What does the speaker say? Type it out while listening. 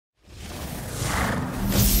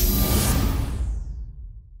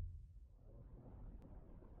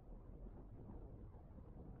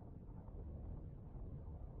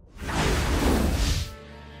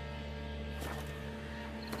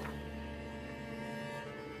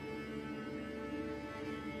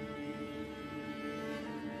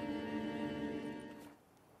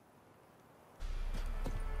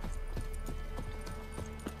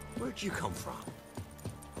Where'd you come from?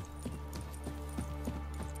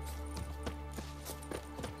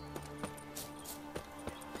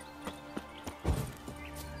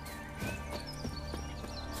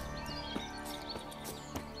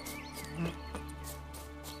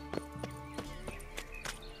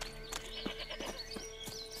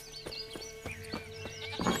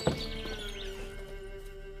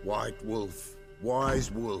 White wolf, wise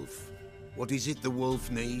wolf. What is it the wolf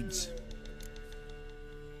needs?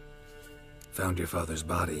 Found your father's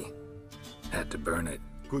body. Had to burn it.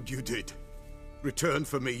 Good you did. Return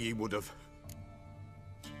for me ye would have.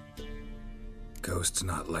 Ghost's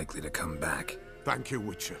not likely to come back. Thank you,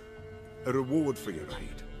 Witcher. A reward for your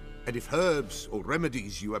aid. And if herbs or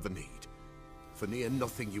remedies you ever need, for near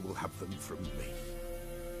nothing you will have them from me.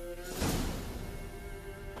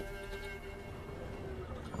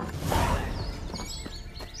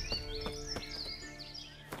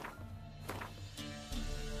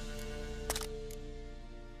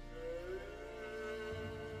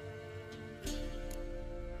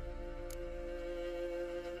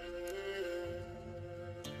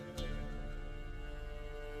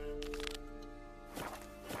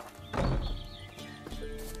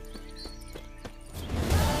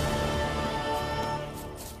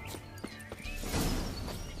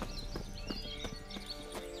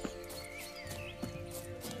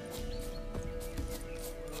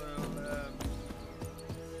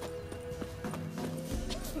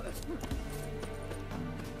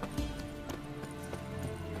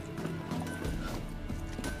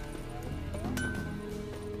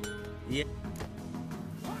 Yeah.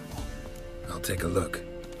 I'll take a look.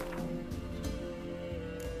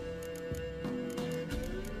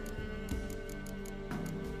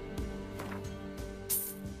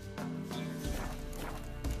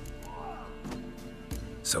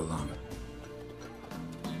 So long.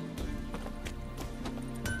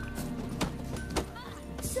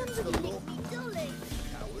 Somebody make me dolly.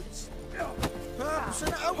 Cowards. Perhaps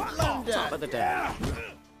an outlander. Top of the day.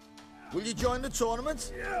 Will you join the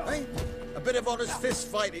tournament? Eh? A bit of honest fist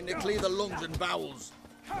fighting to clear the lungs and bowels.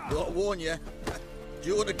 Got to warn you,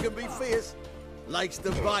 Jordan can be fierce. Likes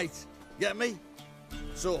to bite. Get me?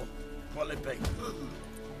 So, what'll it be?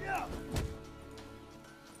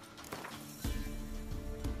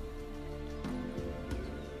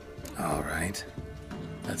 All right.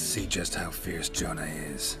 Let's see just how fierce Jonah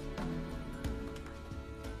is.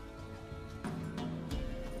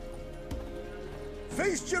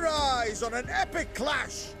 Feast your eyes on an epic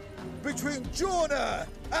clash between Jonah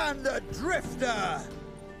and the Drifter.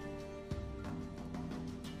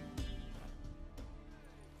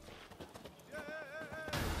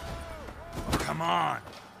 Come on.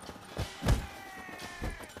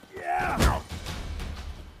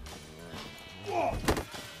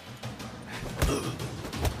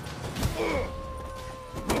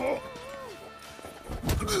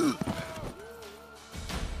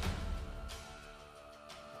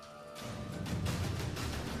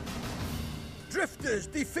 Drifters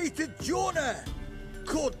defeated Jonah.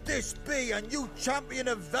 Could this be a new champion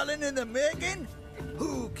of Velen in the making?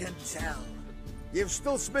 Who can tell? You've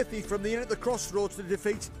still Smithy from the Inn at the Crossroads to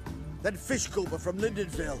defeat, then Fishculper from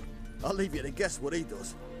Lindenville. I'll leave you to guess what he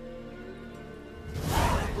does.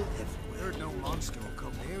 Everywhere, no monster will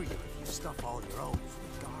come near you if you stuff all your holes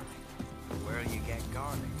with garlic. Where'll you get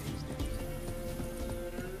garlic these days?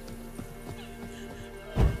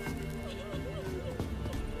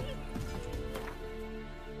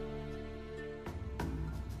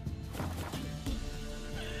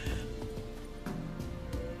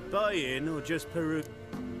 Buy in or just peruse?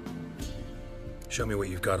 Show me what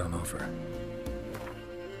you've got on offer.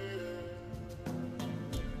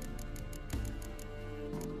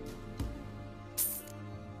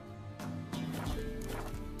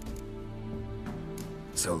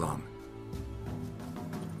 So long.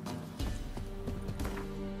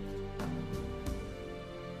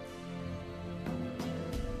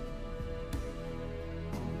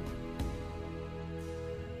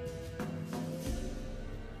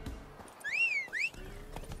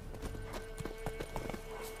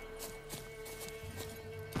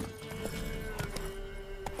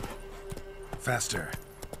 Faster.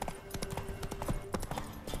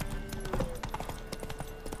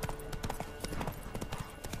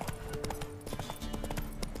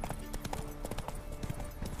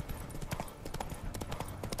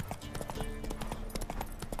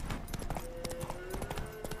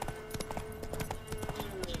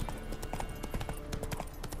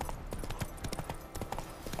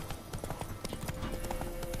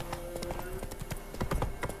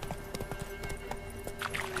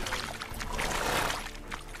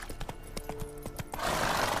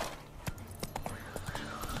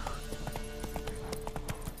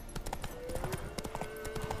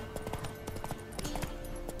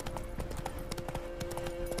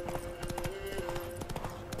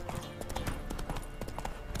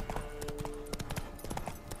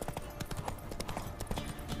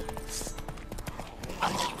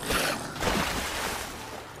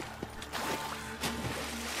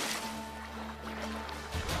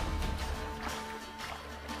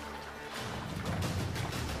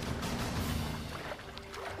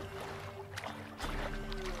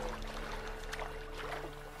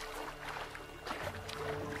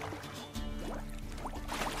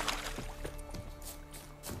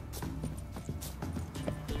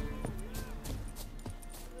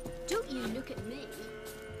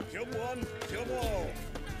 Come one, come all.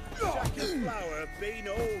 Sack of flour bean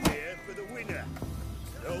all here for the winner.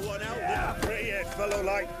 No one out there, grey-haired fellow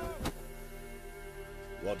like...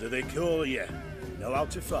 What do they call you? Know how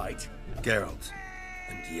to fight? Geralt.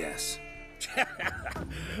 And yes.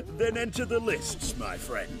 Then enter the lists, my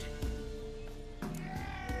friend.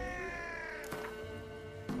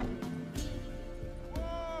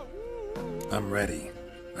 I'm ready.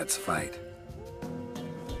 Let's fight.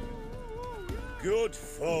 Good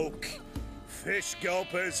folk. Fish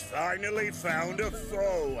Gulper's finally found a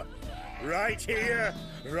foe. Right here,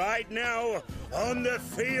 right now, on the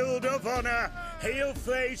field of honor, he'll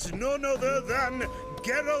face none other than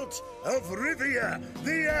Geralt of Rivia,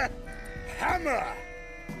 the Hammer!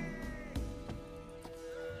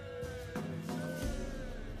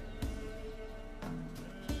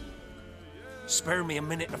 Spare me a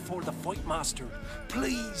minute before the fight, Master.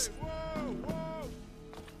 Please.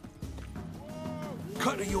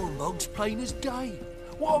 Cut of your mugs plain as day.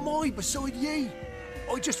 What am I beside ye?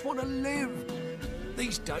 I just want to live.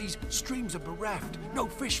 These days, streams are bereft. No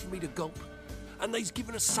fish for me to gulp. And they's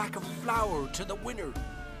given a sack of flour to the winner.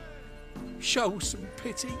 Show some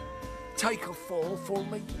pity. Take a fall for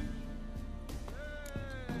me.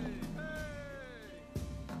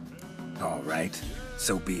 All right,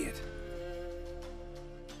 so be it.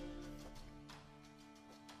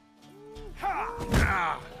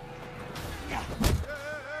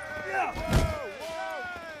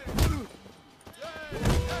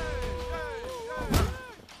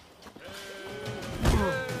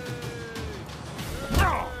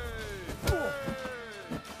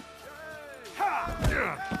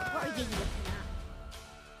 What are you looking at?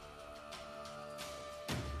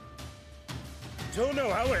 Don't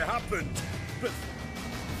know how it happened, but...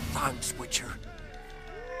 Thanks, Witcher.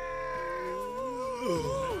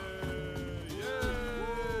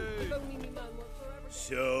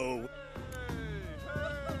 So...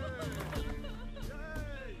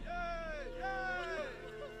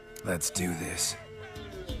 Let's do this.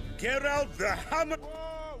 Get out the hammer!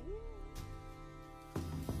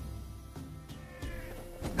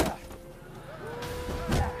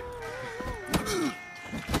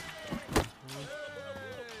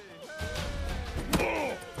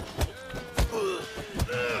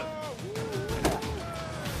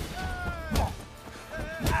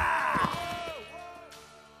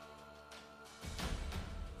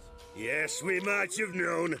 Yes, we might have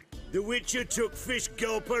known. The Witcher took Fish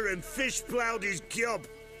Gulper and fish-ploughed his gob.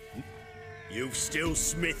 You've still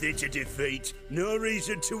Smithy to defeat. No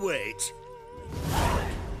reason to wait.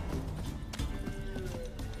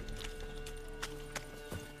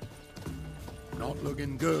 Not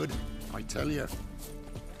looking good, I tell you.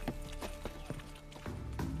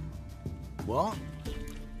 What?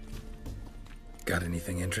 Got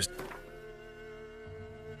anything interesting?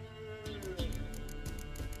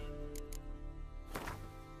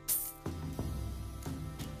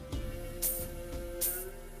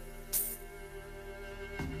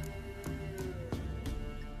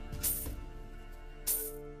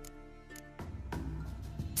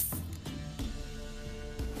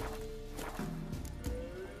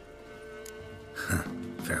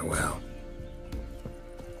 Farewell.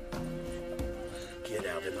 Get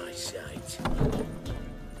out of my sight.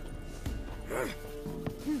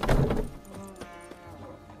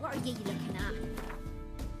 What are you looking at?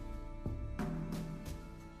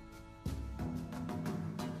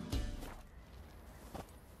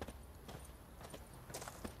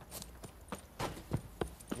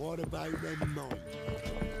 What about them mine?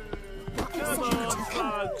 Come on,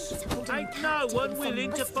 folks. Ain't no one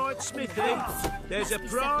willing to fight Smithy. There's a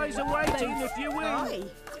prize awaiting if you win.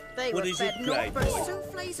 They What were is fed it, naught but Greyboy?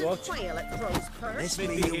 souffles and What? quail at Crow's Purse.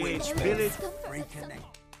 Smithy here's village. Freaking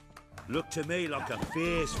out. Look to me like a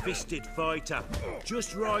fierce-fisted fighter.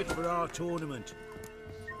 Just right for our tournament.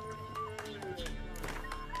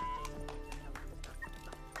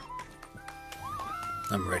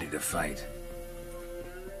 I'm ready to fight.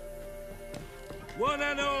 One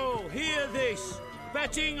and all, hear this.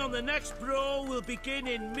 Betting on the next brawl will begin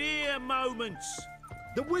in mere moments.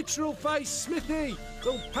 The Witcher will face Smithy.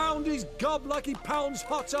 He'll pound his gob like he pounds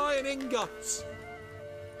hot iron ingots.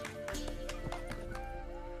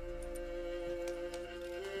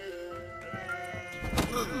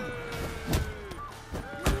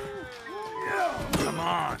 Come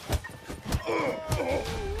on.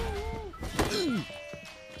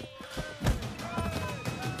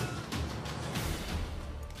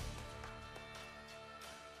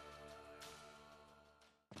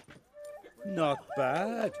 Not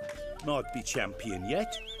bad. Might be champion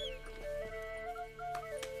yet.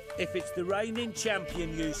 If it's the reigning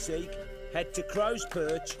champion you seek, head to Crow's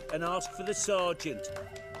Perch and ask for the sergeant.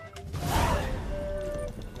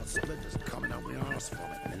 Got splinters coming out my arse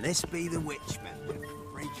from it. And this be the witchman with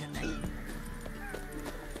reconnect.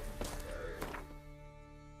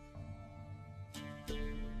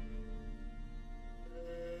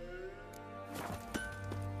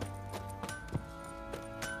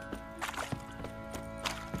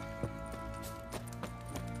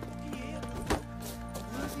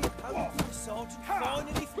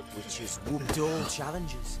 Witches whooped all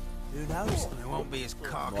challenges. Who knows? They won't be as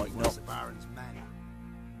cocky as the Baron's men.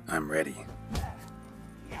 I'm ready.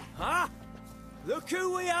 Huh? Look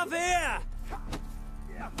who we have here!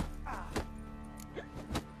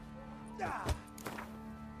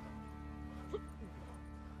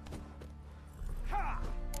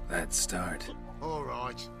 Let's start. All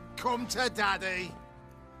right, come to Daddy.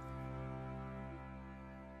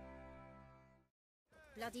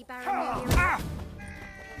 Bloody Baron.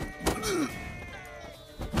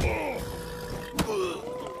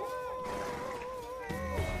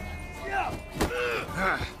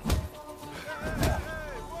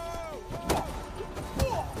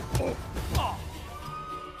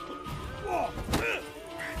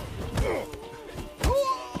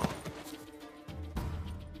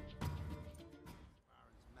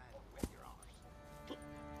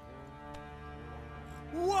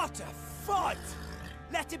 What a fight!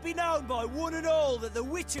 Let it be known by one and all that the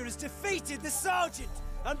Witcher has defeated the Sergeant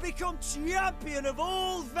and become champion of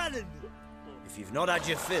all Velen. If you've not had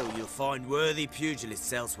your fill, you'll find worthy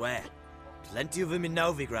pugilists elsewhere. Plenty of them in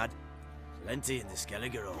Novigrad, plenty in the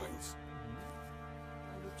Skelliger Isles.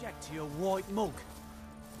 I object to your white mug.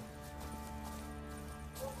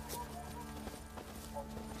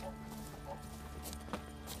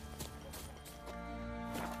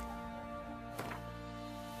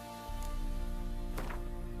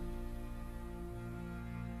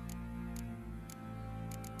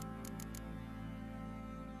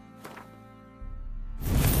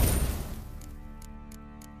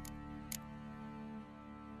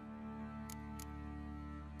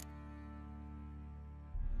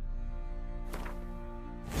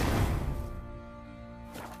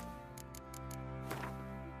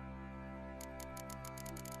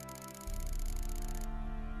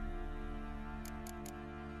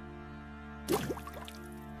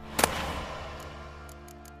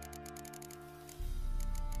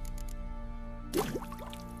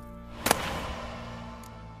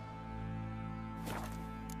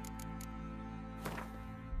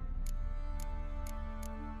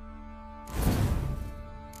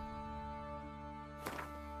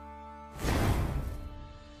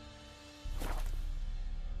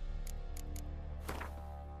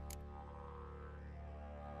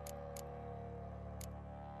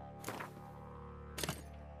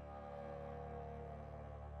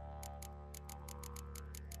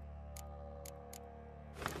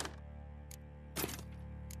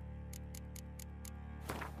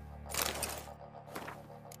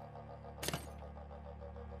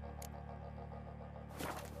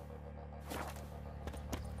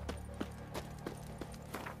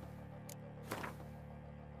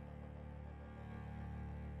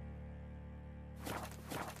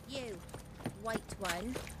 You, white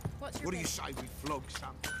one. What's your What do you name? say we flog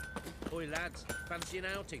some? Oi, lads, fancy an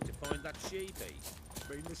outing to find that sheepy?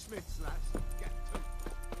 Been the Smiths, lads. Get to.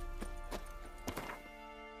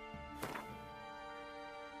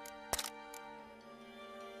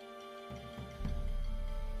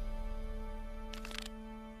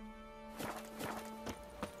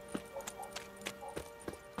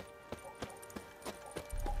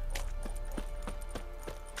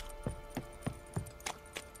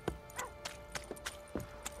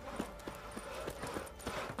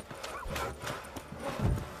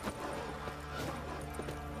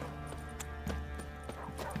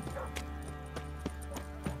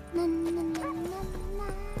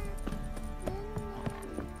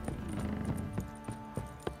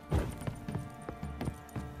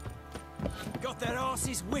 Got their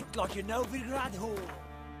arses whipped like a Novigrad whore.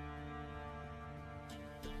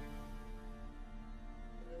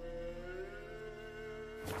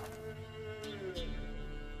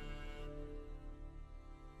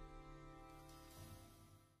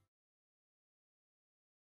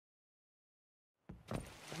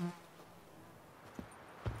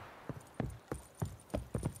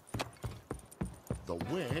 The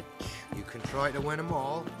witch? You can try to win them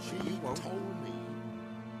all. She told me.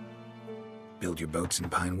 Build your boats in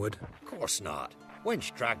pine wood? Of course not.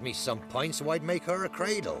 Wench dragged me some pine so I'd make her a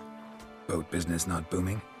cradle. Boat business not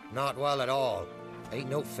booming? Not well at all. Ain't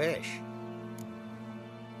no fish.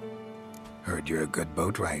 Heard you're a good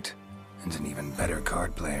boatwright, and an even better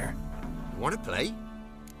card player. Want to play?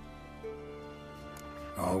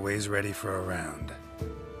 Always ready for a round.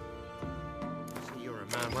 So you're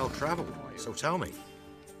a man well-travelled, so tell me.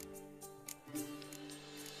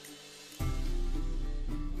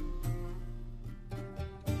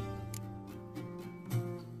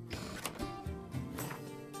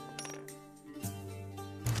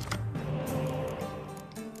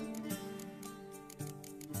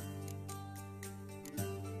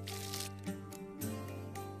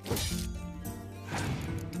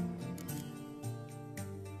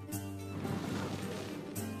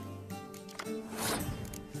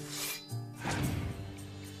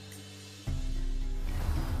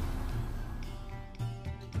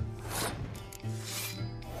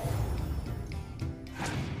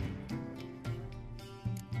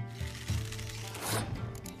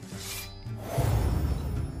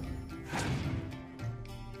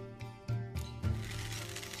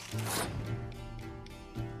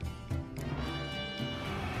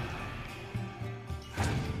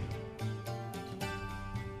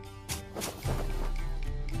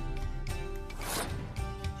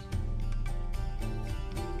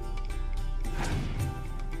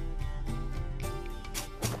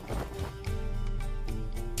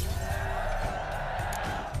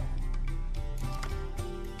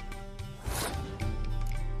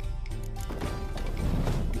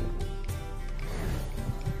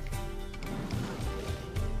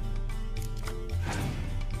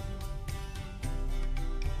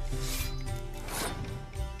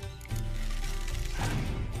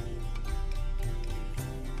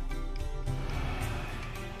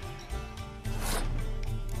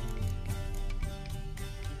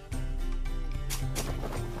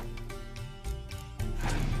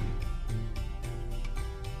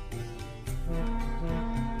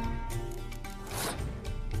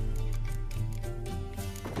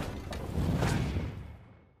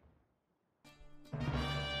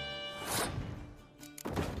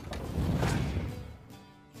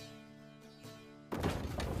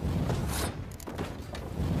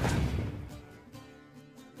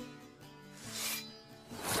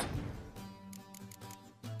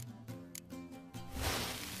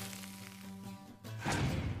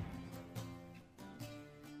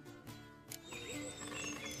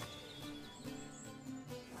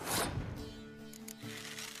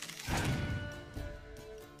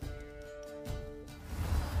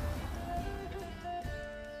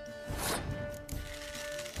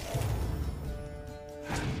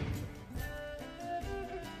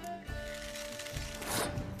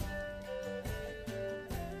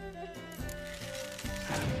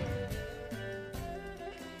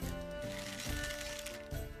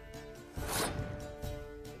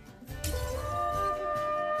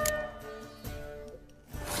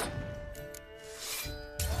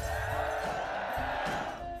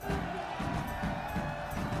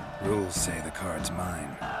 Rules say the card's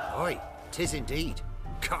mine. Aye, 'tis indeed.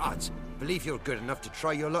 Cards, believe you're good enough to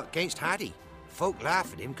try your luck against Hattie. Folk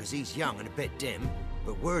laugh at him because he's young and a bit dim,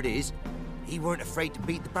 but word is, he weren't afraid to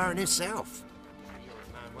beat the Baron himself. You're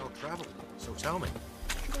a man well-travelled, so tell me,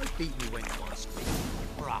 should I beat you when you want to speak,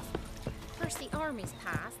 or off? First the armies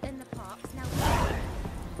passed, then the pox, now...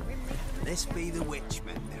 This be the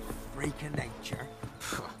witchman, the freak of nature.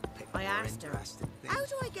 I asked her, how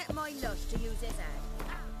do I get my lush to use his head?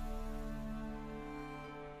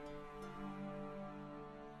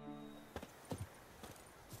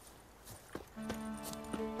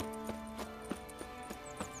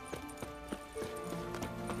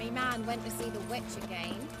 Me man went to see the witch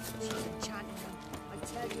again. She's enchanting him. I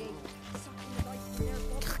tell ye, sucking the life from their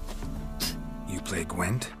body. You play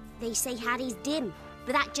Gwent? They say Hattie's dim,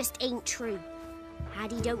 but that just ain't true.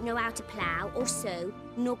 Hattie don't know how to plough or sow,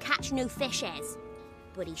 nor catch no fishes.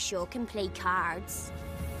 But he sure can play cards.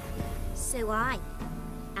 So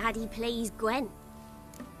Hattie plays Gwent.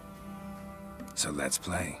 So let's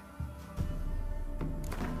play.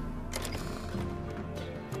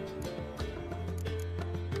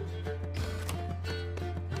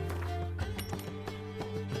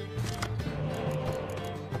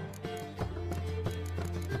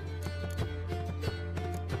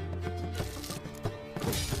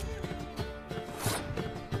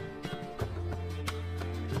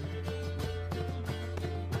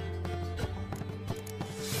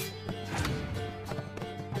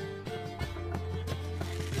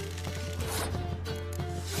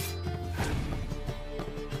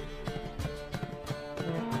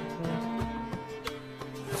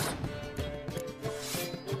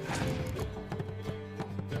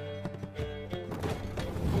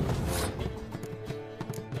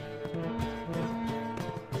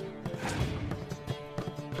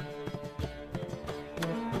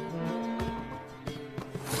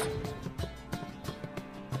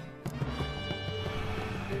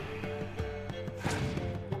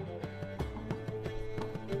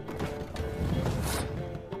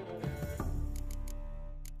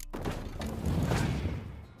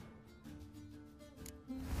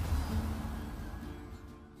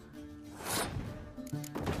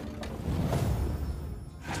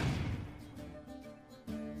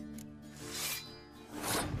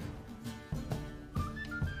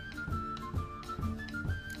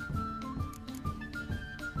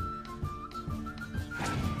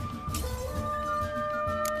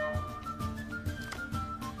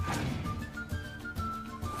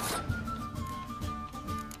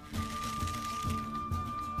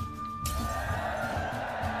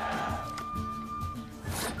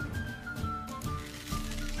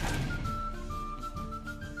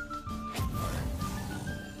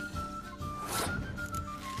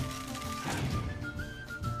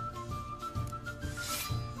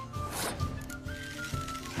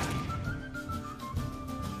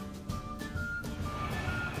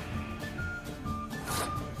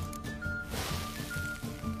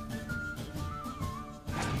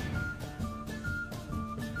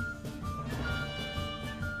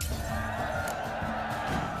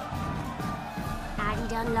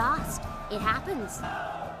 done lost. It happens.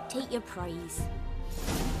 Take your prize.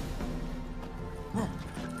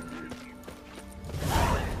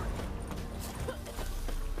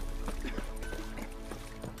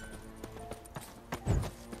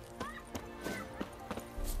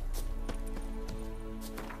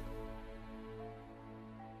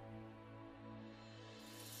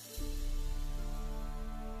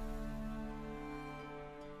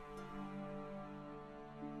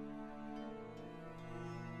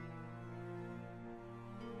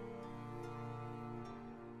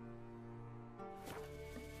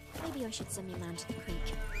 Maybe I should send my man to the creek.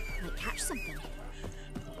 Might catch something.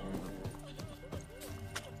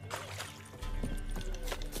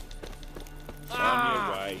 On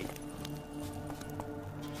your way.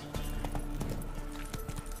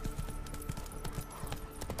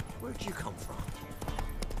 Where'd you come from?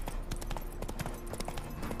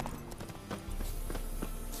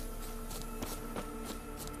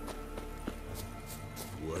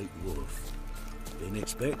 White Wolf. Been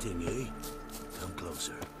expecting ye. Come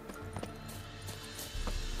closer.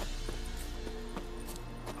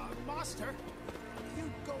 Master,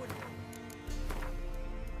 you going?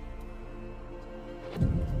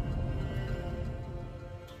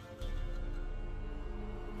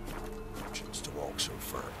 Merchants to walk so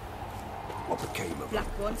far. What became of them?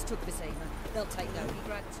 Black ones took the saver. They'll take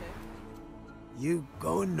Novigrad too. You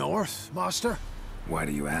going north, Master? Why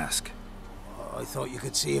do you ask? I thought you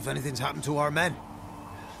could see if anything's happened to our men.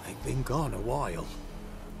 They've been gone a while.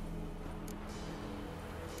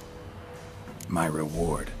 My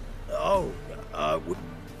reward. Oh,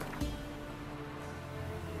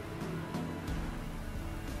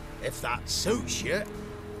 if that suits you.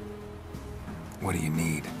 What do you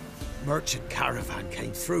need? Merchant caravan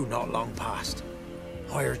came through not long past.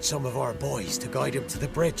 Hired some of our boys to guide him to the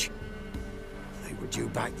bridge. They were due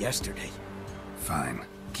back yesterday. Fine.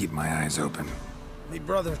 Keep my eyes open. Me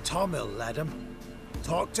brother Tom'll led him.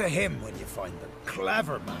 Talk to him when you find them.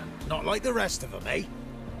 Clever man. Not like the rest of them, eh?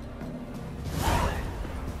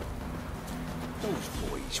 Those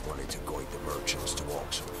boys wanted to guide the merchants to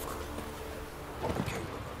walk so far. What became of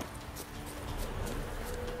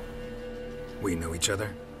them? We know each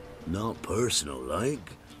other? Not personal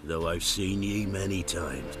like, though I've seen ye many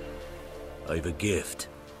times. I've a gift.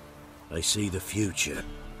 I see the future.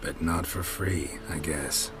 But not for free, I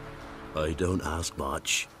guess. I don't ask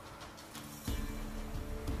much.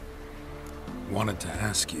 Wanted to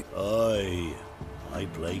ask you. I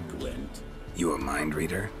play Gwent. You a mind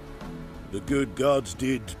reader? The good gods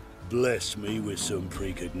did bless me with some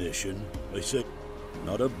precognition. I said,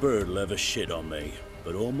 not a bird'll ever shit on me,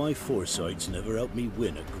 but all my foresights never helped me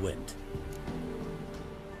win a Gwent.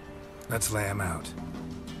 Let's lay him out.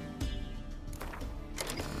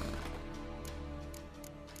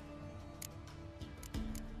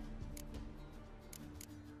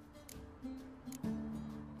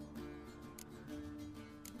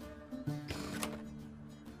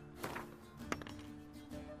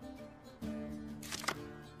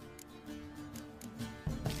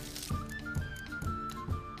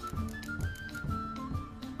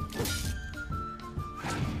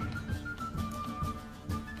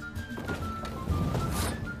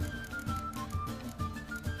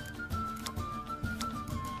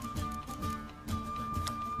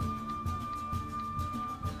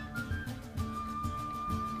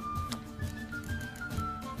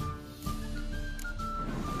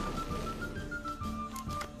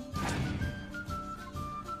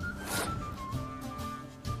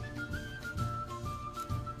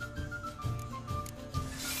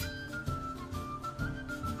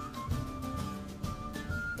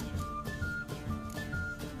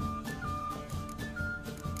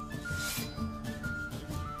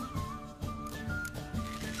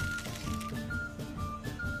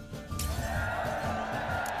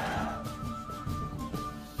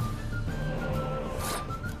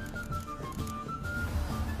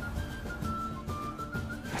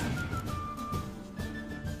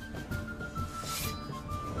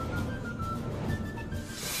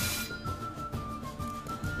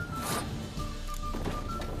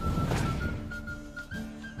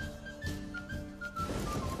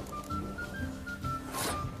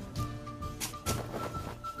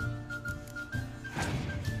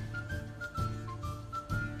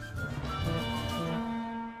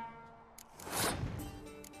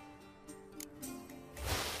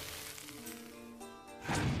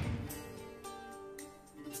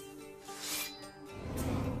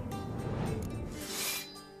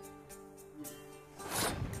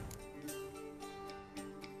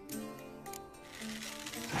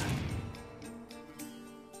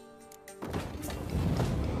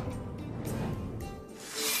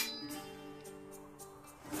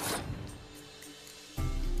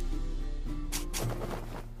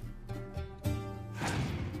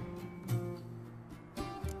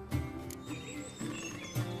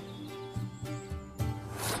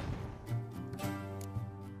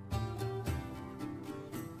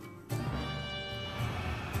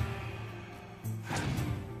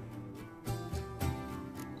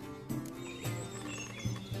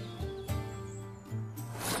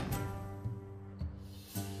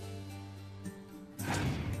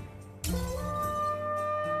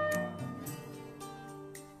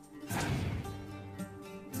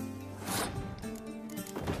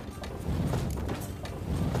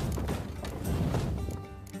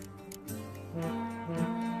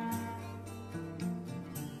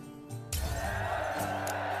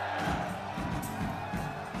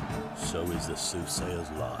 plays the soothsayer's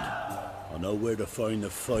lot. I know where to find the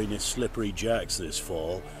finest slippery jacks this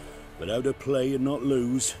fall, but how to play and not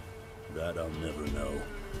lose, that I'll never know.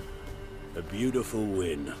 A beautiful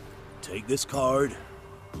win. Take this card.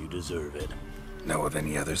 You deserve it. Know of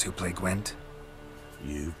any others who play Gwent?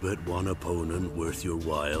 You've but one opponent worth your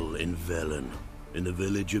while in Velen, in the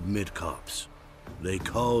village of Midcops. They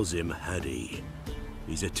calls him Haddy.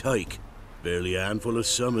 He's a tyke. Barely a handful of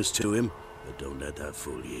summers to him, but don't let that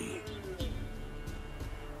fool ye.